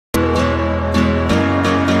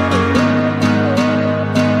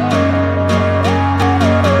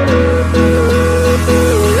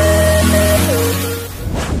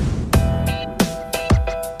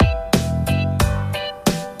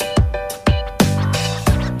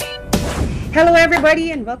Hello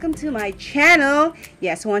everybody and welcome to my channel.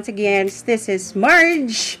 Yes, once again, this is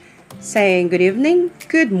Marge saying good evening,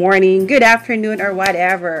 good morning, good afternoon, or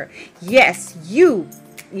whatever. Yes, you.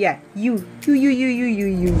 Yeah, you.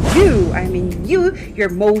 I mean, you're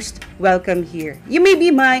most welcome here. You may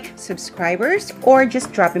be my subscribers or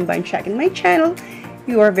just dropping by and checking my channel.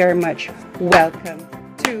 You are very much welcome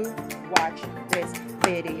to watch this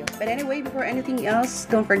video. But anyway, before anything else,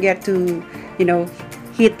 don't forget to,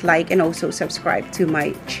 hit like and also subscribe to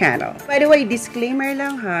my channel. By the way, disclaimer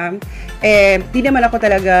lang ha, di naman ako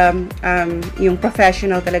talaga yung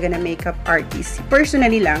professional talaga na makeup artist.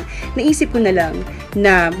 Personally lang, naisip ko na lang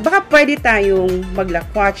na baka pwede tayong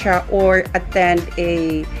maglakwatsa or attend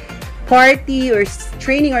a party or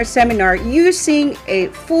training or seminar using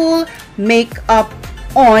a full makeup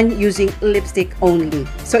on using lipstick only.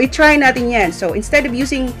 So, i-try natin yan. So, instead of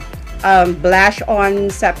using blush on,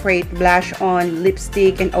 separate blush on,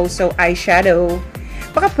 lipstick, and also eyeshadow,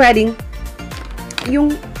 baka pwedeng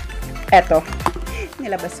yung eto,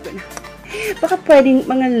 nilabas ko na. Baka pwedeng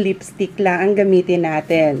mga lipstick lang ang gamitin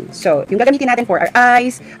natin. So, yung gagamitin natin for our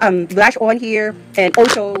eyes, blush on here, and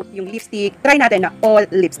also yung lipstick, try natin na all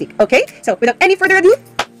lipstick. Okay? So, without any further ado,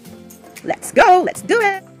 let's go! Let's do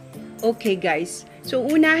it! Okay guys, so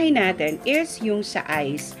unahin natin is yung sa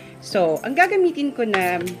eyes. So, ang gagamitin ko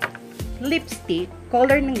na lipstick,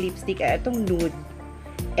 color ng lipstick ay itong nude.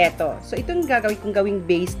 Eto. So, itong gagawin kong gawing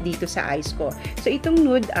base dito sa eyes ko. So, itong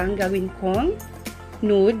nude ang gawin kong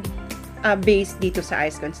nude base dito sa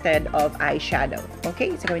eyes ko instead of eyeshadow.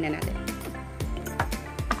 Okay? So, gawin na natin.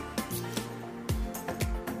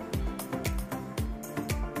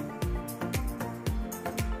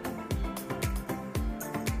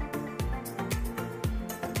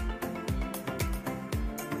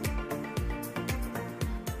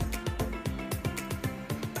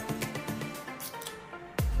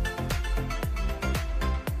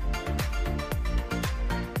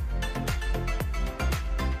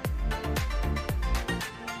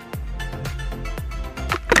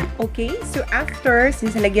 Okay, so after,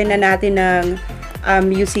 since nalagyan na natin ng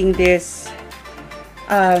using this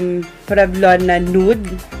REVLON na nude,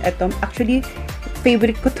 eto, actually,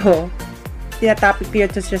 favorite ko to. Tinatapik ko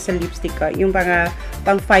yun siya sa lipstick ko, yung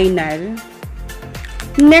pang final.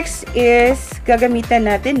 Next is, gagamitan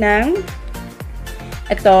natin ng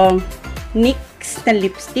itong NYX na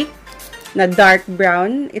lipstick na dark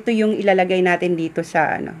brown. Ito yung ilalagay natin dito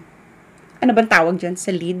sa, ano bang tawag dyan?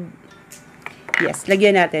 Sa lid. Yes,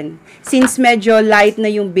 lagyan natin. Since medyo light na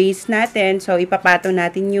yung base natin, so ipapatong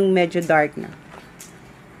natin yung medyo dark na.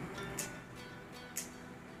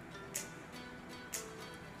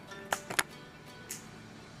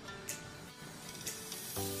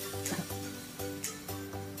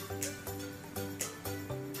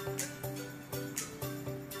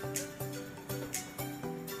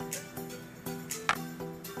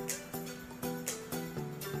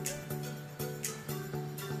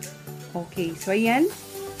 Okay, so ayan,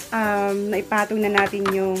 naipatong na natin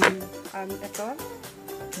yung ito,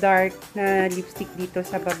 dark na lipstick dito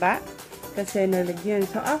sa baba kasi nalagyan.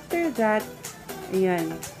 So after that,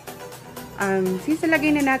 ayan, since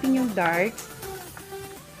nalagay na natin yung dark,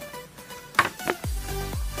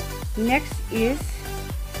 next is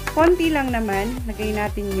konti lang naman, lagay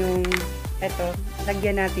natin yung ito,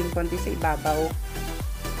 lagyan natin konti sa ibabaw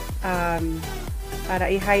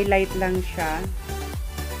para i-highlight lang siya.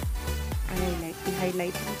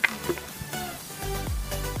 I-highlight.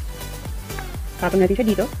 Patong natin siya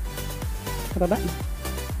dito. Sa baba.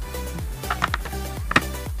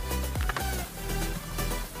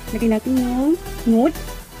 Lagyan natin yung nude.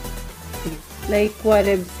 Like what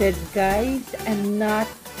I've said, guys, I'm not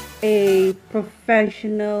a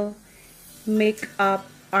professional makeup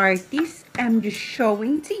artist. I'm just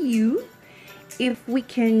showing to you if we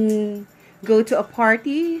can go to a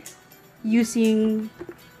party using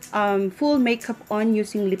full makeup on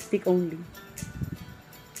using lipstick only.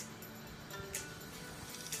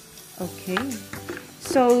 Okay.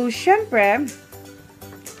 So, syempre,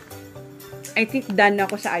 I think done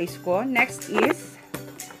ako sa eyes ko. Next is,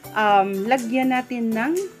 lagyan natin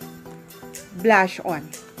ng blush on.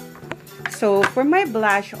 So, for my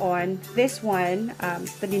blush on, this one,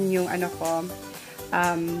 ito din yung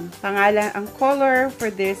pangalan, ang color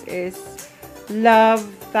for this is Love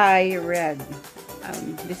Thai Red.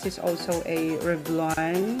 This is also a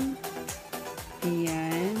REVLON.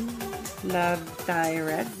 Ayan. Love Thai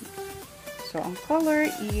Red. So, ang color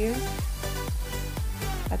is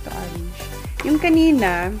ito, orange. Yung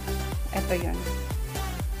kanina, ito yun.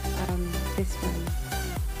 This one.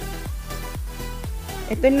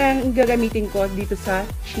 Ito na ang gagamitin ko dito sa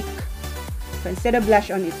cheek. So, instead of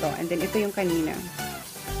blush on ito. And then, ito yung kanina.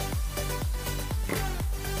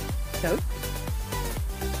 So,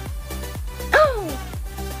 oh!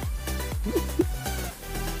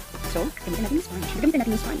 So, gamitin natin yung sponge. Gamitin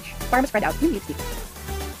natin yung sponge. Para ma-spread out yung lipstick.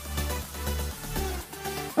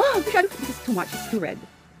 Oh, this is too much. It's too red.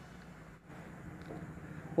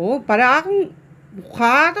 Oh, para akong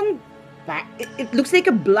mukha itong... It looks like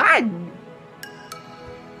a blood.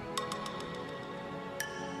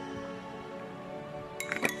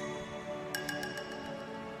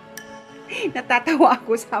 Natatawa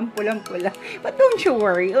ako sa pula. But don't you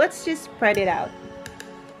worry. Let's just spread it out.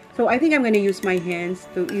 So I think I'm gonna use my hands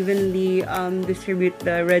to evenly distribute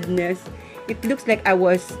the redness. It looks like I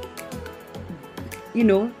was, you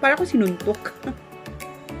know, para ako sinuntok.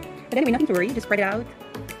 But anyway, nothing to worry. Just spread it out.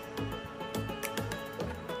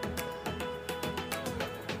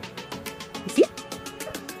 You see?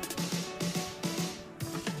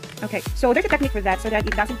 Okay, so there's a technique for that so that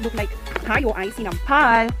it doesn't look like tayo ay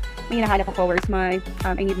sinampal. May hinahanap ako where's my,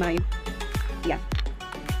 I need my, yeah.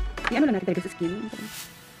 Ano lang natin tayo sa skin.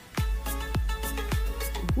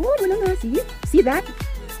 Good, wala nga, see? See that?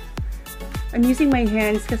 I'm using my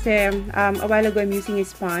hands kasi a while ago I'm using a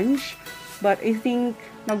sponge. But I think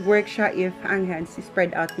mag-work siya if ang hands is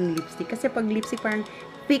spread out yung lipstick. Kasi pag lipstick parang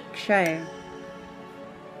thick siya eh.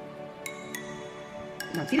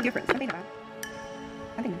 Now, see the difference? Pantay na ba?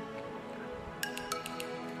 Pantay na.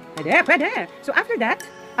 Pwede. So after that,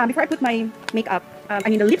 before I put my makeup,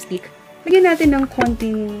 the lipstick, lagyan natin ng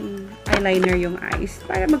konting eyeliner yung eyes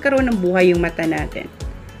para magkaroon ng buhay yung mata natin.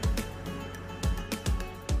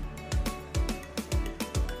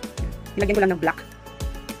 Nilagyan ko lang ng black.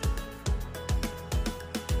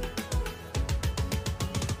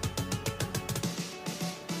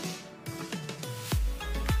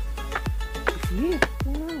 Yeah.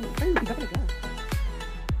 Wow. Ay, iba talaga.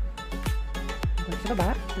 Sa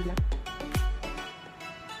baba, black.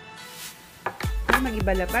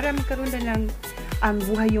 Mag-ibala para magkaroon na ng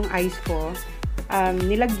buhay yung eyes ko.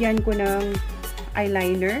 Nilagyan ko ng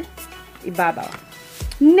eyeliner ibabaw.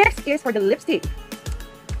 Next is for the lipstick.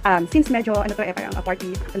 Since medyo ano to parang a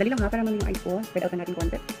party, dali lang ha para yung eyes ko. Spread out na natin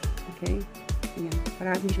konti. Okay. Ayan.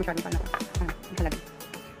 Para hindi siya masyadong halag.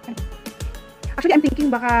 Actually, I'm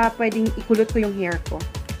thinking baka pwedeng ikulot ko yung hair ko.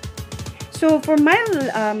 So for my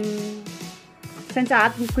since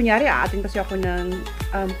kunyari aatin kasi ako ng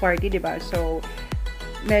party, diba? So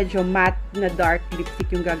medyo matte na dark lipstick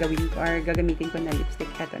yung gagawin ko or gagamitin ko na lipstick.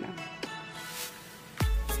 Eto na.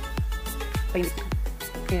 Ito yung lipstick.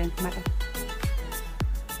 Ayan, matte.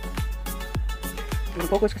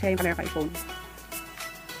 Focus kasi yung camera ka iPhone.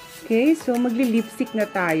 Okay, so magli-lipstick na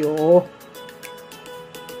tayo.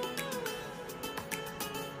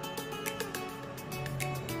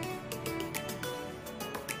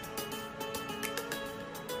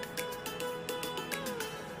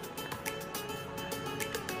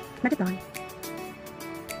 Not it on.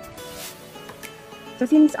 So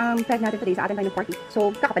since fed natin today sa atin tayo ng party,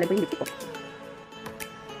 so kakapalag ko yung lipstick ko.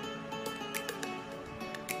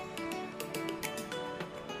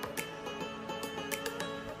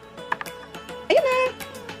 Ayun na!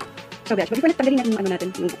 So guys, before tanggalin natin yung ano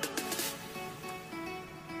natin, yung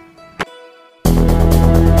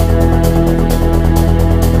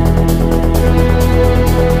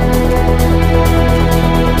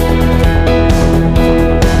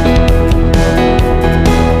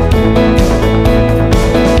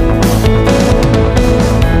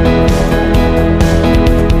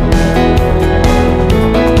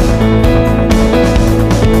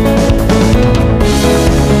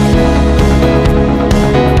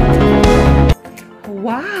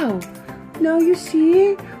wow! Now you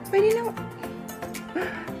see? Pwede na...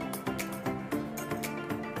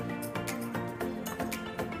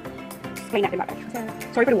 Explain natin bakit.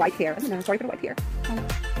 Sorry for the white hair. Ano na? Sorry for the white hair.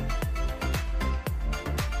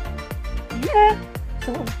 Yeah!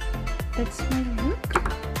 So, that's my look.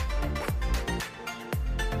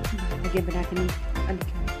 Lagyan ba natin yung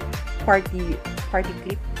party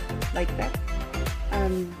clip like that?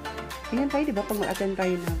 Tingnan tayo, diba? Pag mag-attend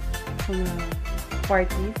tayo ng mga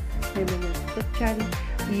parties, may mga tutsan,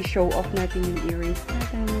 i-show off natin yung earrings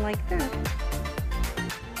natin like that.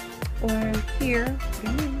 Or here,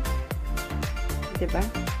 ganyan. Diba?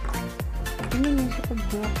 Ganyan yun siya pag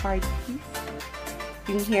mga parties.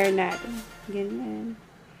 Yung hair natin. Ganyan.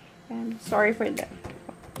 And sorry for that.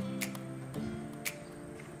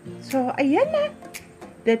 So, ayan na.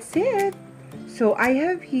 That's it. So, I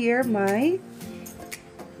have here my...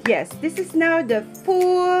 Yes, this is now the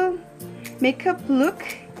full makeup look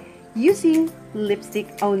using lipstick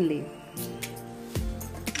only.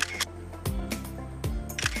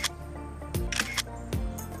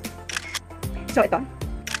 So, ito.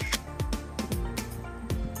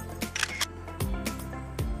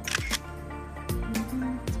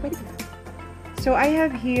 So, I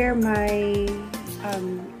have here my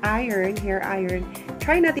hair iron.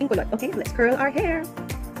 Try natin kulot. Okay, let's curl our hair.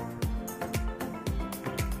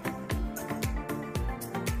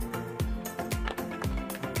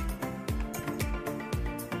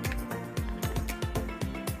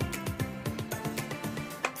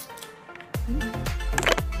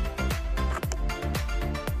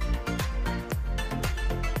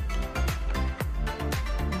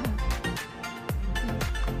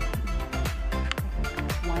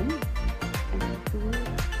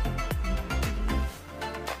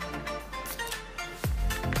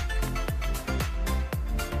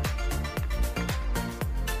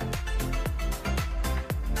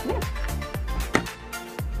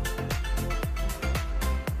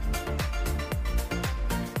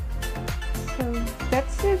 So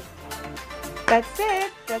that's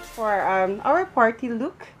it. That's for our party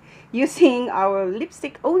look using our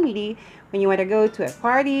lipstick only when you want to go to a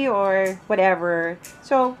party or whatever.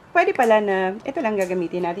 So, pwede pala na ito lang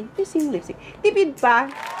gagamitin natin using lipstick. Tipid pa,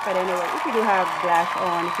 but anyway, if you do have blush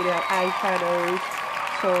on, if you do have eyeshadows,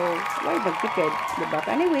 so, why magtipid, diba? But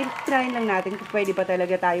anyway, try lang natin kung pwede pa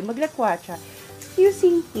talaga tayo maglakwatsa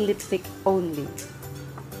using lipstick only.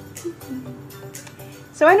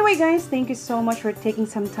 So anyway guys, thank you so much for taking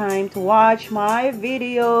some time to watch my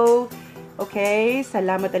video. Okay,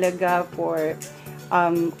 salamat talaga for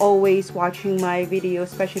always watching my video,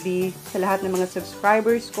 especially sa lahat ng mga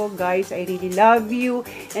subscribers ko. Guys, I really love you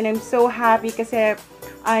and I'm so happy kasi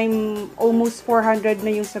I'm almost 400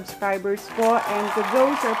 na yung subscribers ko, and to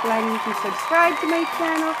those who are planning to subscribe to my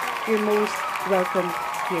channel, you're most welcome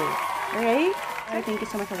here. Alright? Thank you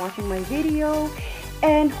so much for watching my video.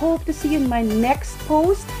 And hope to see you in my next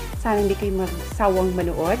post. Sana hindi kayo magsawang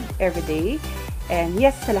manood every day. And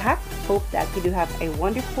yes, sa lahat, hope that you do have a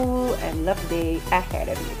wonderful and lovely day ahead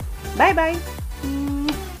of you. Bye-bye!